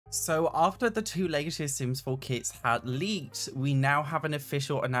So after the two latest Sims 4 kits had leaked, we now have an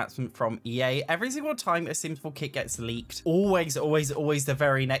official announcement from EA. Every single time a Sims 4 kit gets leaked, always the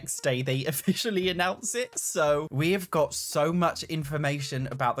very next day they officially announce it. So we have got so much information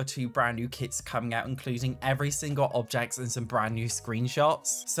about the two brand new kits coming out, including every single object and some brand new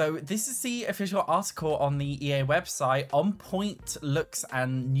screenshots. So this is the official article on the EA website. On point looks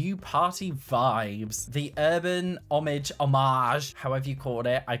and new party vibes. The urban homage, however you call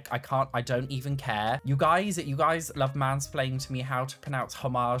it. I don't even care. You guys love mansplaining to me how to pronounce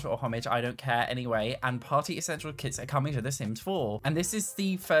homage or homage. I don't care anyway. And party essential kits are coming to The Sims 4. And this is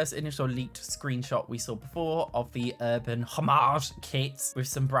the first initial leaked screenshot we saw before of the urban homage kits with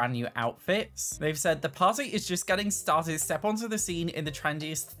some brand new outfits. They've said the party is just getting started. Step onto the scene in the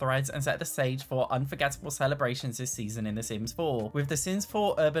trendiest threads and set the stage for unforgettable celebrations this season in The Sims 4. With The Sims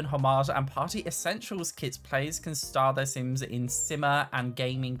 4 urban homage and party essentials kits, players can star their Sims in simmer and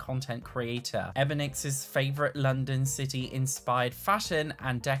gaming content creator. Ebonix's favorite London city inspired fashion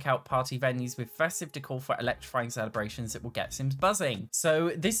and deck out party venues with festive decor for electrifying celebrations that will get Sims buzzing.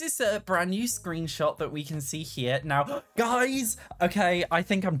 So this is a brand new screenshot that we can see here. Now, guys, okay, I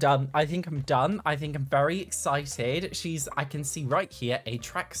think I'm done. I think I'm very excited. I can see right here a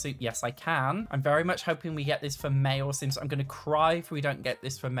tracksuit. Yes, I can. I'm very much hoping we get this for male Sims. I'm going to cry if we don't get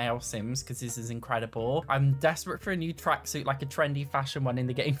this for male Sims because this is incredible. I'm desperate for a new tracksuit, like a trendy fashion one in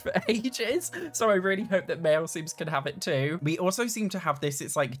the game for ages, so I really hope that male Sims can have it too. We also seem to have this,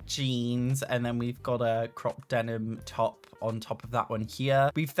 it's like jeans, and then we've got a crop denim top on top of that one here.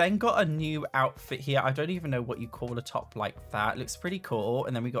 We've then got a new outfit here. I don't even know what you call a top like that. It looks pretty cool.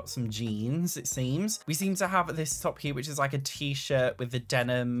 And then we got some jeans, it seems. We seem to have this top here, which is like a t-shirt with the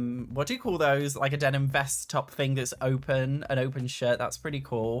denim, what do you call those? Like a denim vest top thing that's open, an open shirt. That's pretty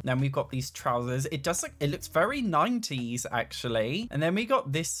cool. Then we've got these trousers. It looks very 90s actually. And then we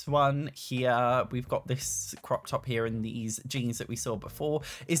got this one here. We've got this crop top here and these jeans that we saw before.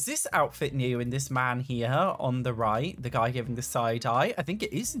 Is this outfit new in this man here on the right? The guy giving the side eye. I think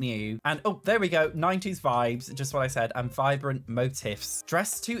it is new. And oh, there we go. 90s vibes, just what I said, and vibrant motifs.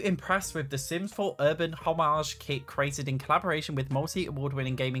 Dressed to impress with the Sims 4 urban homage kit created in collaboration with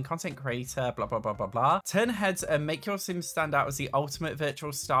multi-award-winning gaming content creator, blah, blah, blah, blah, blah. Turn heads and make your Sims stand out as the ultimate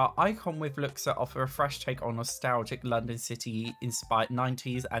virtual star icon with looks that offer a fresh take on nostalgic London city inspired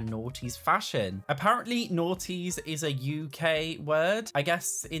 90s and noughties fashion. Apparently noughties is a UK word. I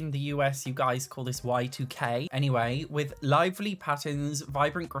guess in the US you guys call this Y2K. Anyway, with lively patterns,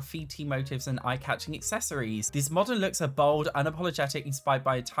 vibrant graffiti motifs, and eye-catching accessories. These modern looks are bold, unapologetic, inspired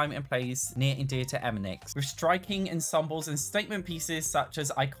by a time and place near and dear to Emonix. With striking ensembles and statement pieces such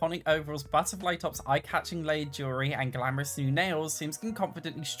as iconic overalls, butterfly tops, eye-catching layered jewelry, and glamorous new nails, Sims can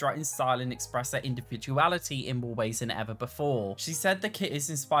confidently strut in style and express their individuality in more ways than ever before. She said the kit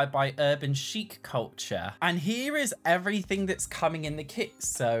is inspired by urban chic culture. And here is everything that's coming in the kit.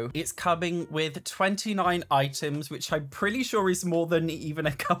 So it's coming with 29 items, which I'm pretty sure is more than even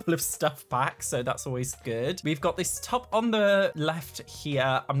a couple of stuff packs, so that's always good. We've got this top on the left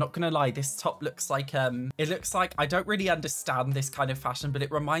here. I'm not gonna lie, this top looks like it looks like, I don't really understand this kind of fashion, but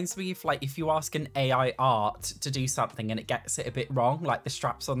it reminds me of like if you ask an AI art to do something and it gets it a bit wrong, like the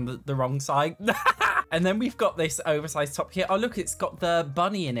straps on the wrong side. And then we've got this oversized top here. Oh look, it's got the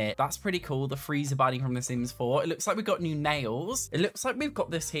bunny in it. That's pretty cool, the freezer bunny from The Sims 4. It looks like we've got new nails. It looks like we've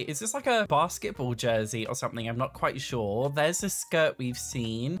got this here. Is this like a basketball jersey or something? I'm not quite sure. There's a skirt we've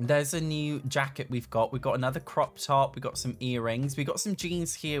seen. There's a new jacket we've got. We've got another crop top. We've got some earrings. We've got some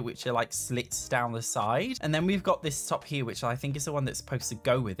jeans here, which are like slits down the side. And then we've got this top here, which I think is the one that's supposed to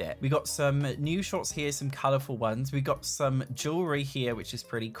go with it. We got some new shorts here, some colorful ones. We got some jewelry here, which is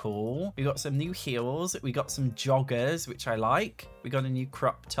pretty cool. We got some new heels. We got some joggers, which I like. We got a new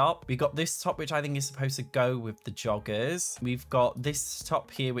crop top. We got this top, which I think is supposed to go with the joggers. We've got this top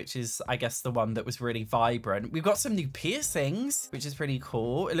here, which is, I guess, the one that was really vibrant. We've got some new piercings, which is pretty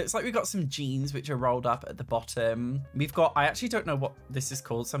cool. It looks like we've got some jeans, which are rolled up at the bottom. We've got, I actually don't know what this is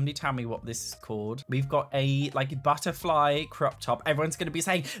called. Somebody tell me what this is called. We've got a like butterfly crop top. Everyone's going to be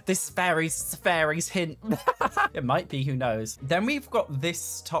saying, this fairy's hint. It might be, who knows. Then we've got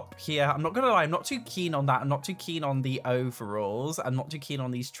this top here. I'm not going to lie, I'm not too keen on that. I'm not too keen on the overalls. I'm not too keen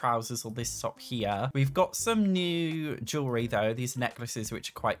on these trousers or this top here. We've got some new jewelry though, these necklaces,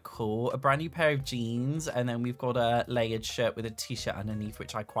 which are quite cool. A brand new pair of jeans, and then we've got a layered shirt with a t-shirt underneath,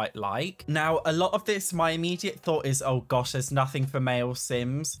 which I quite like. Now, a lot of this, my immediate thought is, oh gosh, there's nothing for male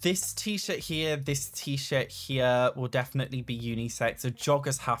Sims. This t-shirt here, this t-shirt here will definitely be unisex. The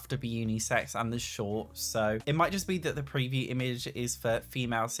joggers have to be unisex and the shorts. So it might just be that the preview image is for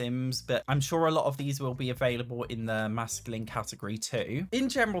female Sims, but I'm sure a lot of these will be available in the masculine category too. In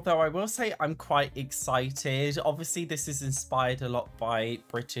general though, I will say I'm quite excited. Obviously this is inspired a lot by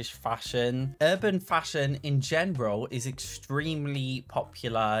British fashion. Urban fashion in general is extremely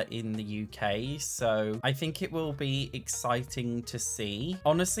popular in the UK, so I think it will be exciting to see.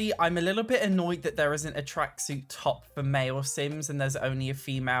 Honestly, I'm a little bit annoyed that there isn't a tracksuit top for male Sims and there's only a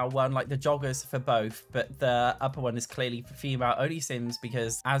female one. Like the joggers for both, but the upper one is clearly for female only Sims,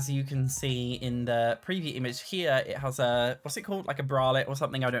 because as you can see in the preview image here, it has a, what's it called, like a bralette or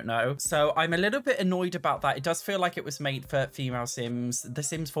something, I don't know. So I'm a little bit annoyed about that. It does feel like it was made for female Sims. The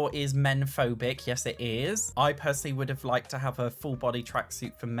Sims 4 is men phobic, yes it is. I personally would have liked to have a full body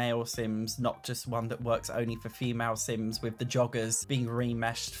tracksuit for male Sims, not just one that works only for female Sims with the joggers being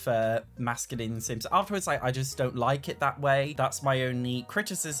remeshed for masculine Sims. Afterwards, I just don't like it that way. That's my only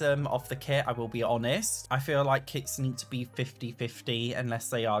criticism of the kit, I will be honest. I feel like kits need to be 50-50 unless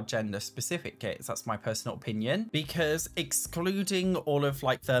they are gender specific kits. That's my personal opinion, because excluding all of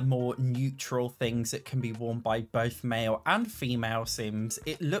like the more neutral things that can be worn by both male and female Sims,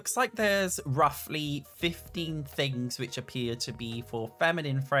 it looks like there's roughly 15 things which appear to be for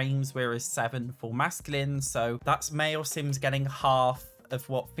feminine frames, whereas 7 for masculine. So that's male Sims getting half of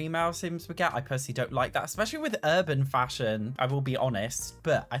what female Sims would get. I personally don't like that, especially with urban fashion, I will be honest,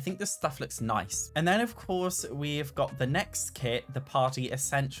 but I think this stuff looks nice. And then of course we've got the next kit, the Party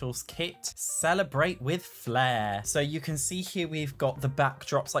Essentials kit, Celebrate with Flair. So you can see here we've got the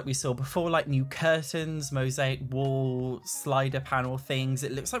backdrops like we saw before, like new curtains, mosaic wall, slider panel things.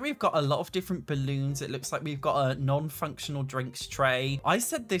 It looks like we've got a lot of different balloons. It looks like we've got a non-functional drinks tray. I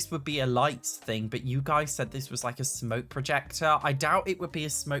said this would be a lights thing, but you guys said this was like a smoke projector. I doubt it would be a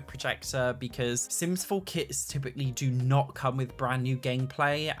smoke projector, because Sims 4 kits typically do not come with brand new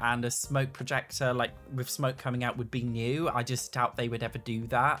gameplay, and a smoke projector like with smoke coming out would be new. I just doubt they would ever do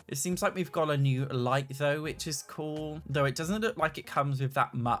that. It seems like we've got a new light though, which is cool, though it doesn't look like it comes with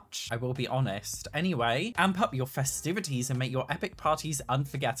that much, I will be honest. Anyway, amp up your festivities and make your epic parties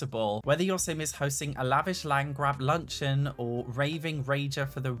unforgettable. Whether your Sim is hosting a lavish land grab luncheon or raving rager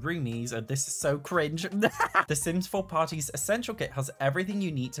for the roomies, and this is so cringe, the Sims 4 Party's Essential Kit has everything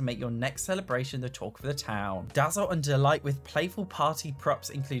you need to make your next celebration the talk of the town. Dazzle and delight with playful party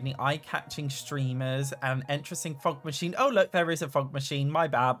props, including eye-catching streamers and interesting fog machine. Oh look, there is a fog machine, my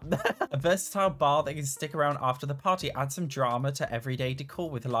bad. A versatile bar that can stick around after the party. Add some drama to everyday decor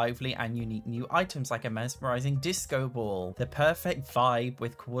with lively and unique new items like a mesmerizing disco ball. The perfect vibe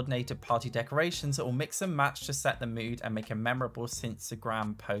with coordinated party decorations, or mix and match to set the mood and make a memorable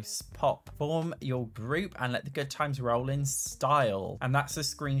Instagram post pop. Form your group and let the good times roll in style. And that's a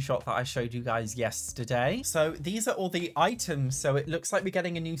screenshot that I showed you guys yesterday. So these are all the items. So it looks like we're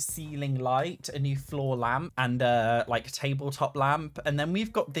getting a new ceiling light, a new floor lamp, and like a tabletop lamp. And then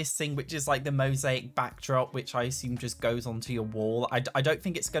we've got this thing, which is like the mosaic backdrop, which I assume just goes onto your wall. I don't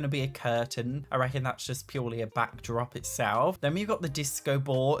think it's going to be a curtain. I reckon that's just purely a backdrop itself. Then we've got the disco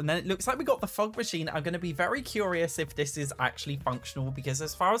ball, and then it looks like we got the fog machine. I'm going to be very curious if this is actually functional, because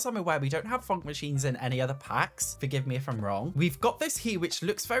as far as I'm aware, we don't have fog machines in any other packs. Forgive me if I'm wrong. We've got this here, which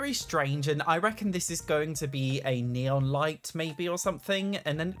looks very strange, and I reckon this is going to be a neon light maybe or something.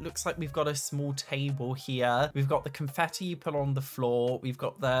 And then it looks like we've got a small table here. We've got the confetti you put on the floor. We've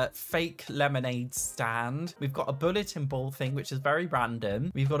got the fake lemonade stand. We've got a bulletin board thing, which is very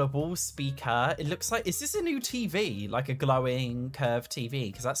random. We've got a wall speaker. It looks like, is this a new TV? Like a glowing curved TV?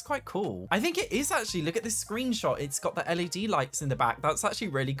 Because that's quite cool. I think it is actually. Look at this screenshot. It's got the LED lights in the back. That's actually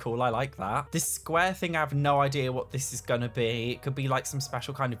really cool. I like that. This square thing, I have no idea what this is going to be. It could be like some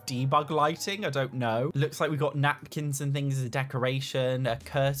special kind of debug lighting. I don't know. Looks like we've got napkins and things as a decoration. A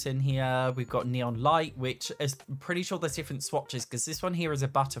curtain here. We've got neon light, which is pretty sure there's different swatches, because this one here is a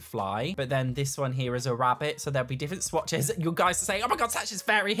butterfly, but then this one here is a rabbit. So there'll be different swatches. You guys are saying, oh my god, Satch is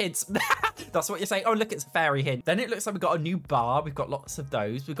fairy hints. That's what you're saying. Oh, look, it's a fairy hint. Then it looks like we've got a new bar. We've got lots of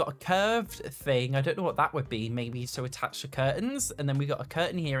those. We've got a curved thing. I don't know what that would be. Maybe to attach the curtains. And then we've got a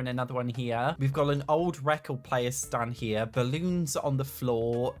curtain here and another one here. We've got an old record player stand here. Balloons on the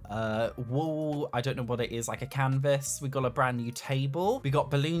floor. Wall. I don't know what it is. Like a canvas. We've got a brand new table. We got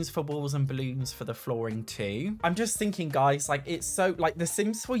balloons for walls and balloons for the flooring too. I'm just thinking, guys, like it's so like the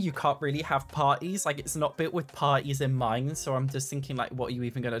Sims 4, you can't really have parties. Like it's not built with parties in mind. So I'm just thinking, like, what are you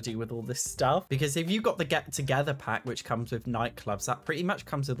even going to do with all this stuff? Because if you've got the get together pack, which comes with nightclubs, that pretty much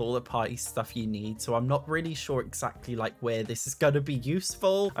comes with all the party stuff you need. So I'm not really sure exactly like where this is going to be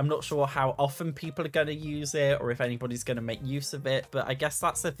useful. I'm not sure how often people are going to use it, or if anybody's going to make use use of it, but I guess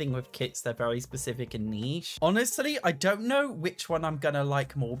that's the thing with kits. They're very specific and niche. Honestly, I don't know which one I'm gonna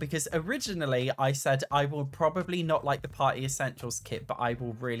like more, because originally I said I will probably not like the Party Essentials kit, but I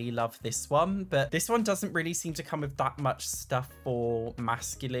will really love this one. But this one doesn't really seem to come with that much stuff for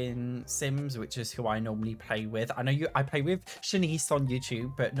masculine Sims, which is who I normally play with. I know I play with Shanice on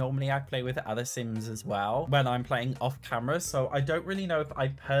YouTube, but normally I play with other Sims as well when I'm playing off camera. So I don't really know if I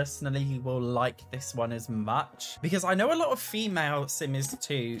personally will like this one as much, because I know a lot of female Sims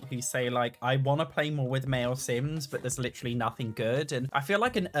too who say like, I want to play more with male Sims, but there's literally nothing good. And I feel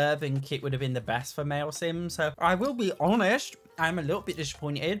like an urban kit would have been the best for male Sims. So I will be honest, I'm a little bit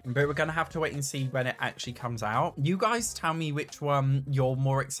disappointed, but we're gonna have to wait and see when it actually comes out. You guys tell me which one you're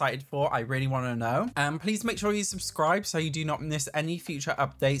more excited for. I really want to know. Please make sure you subscribe so you do not miss any future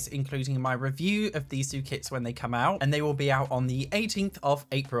updates, including my review of these two kits when they come out, and they will be out on the 18th of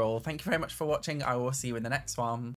April. Thank you very much for watching. I will see you in the next one.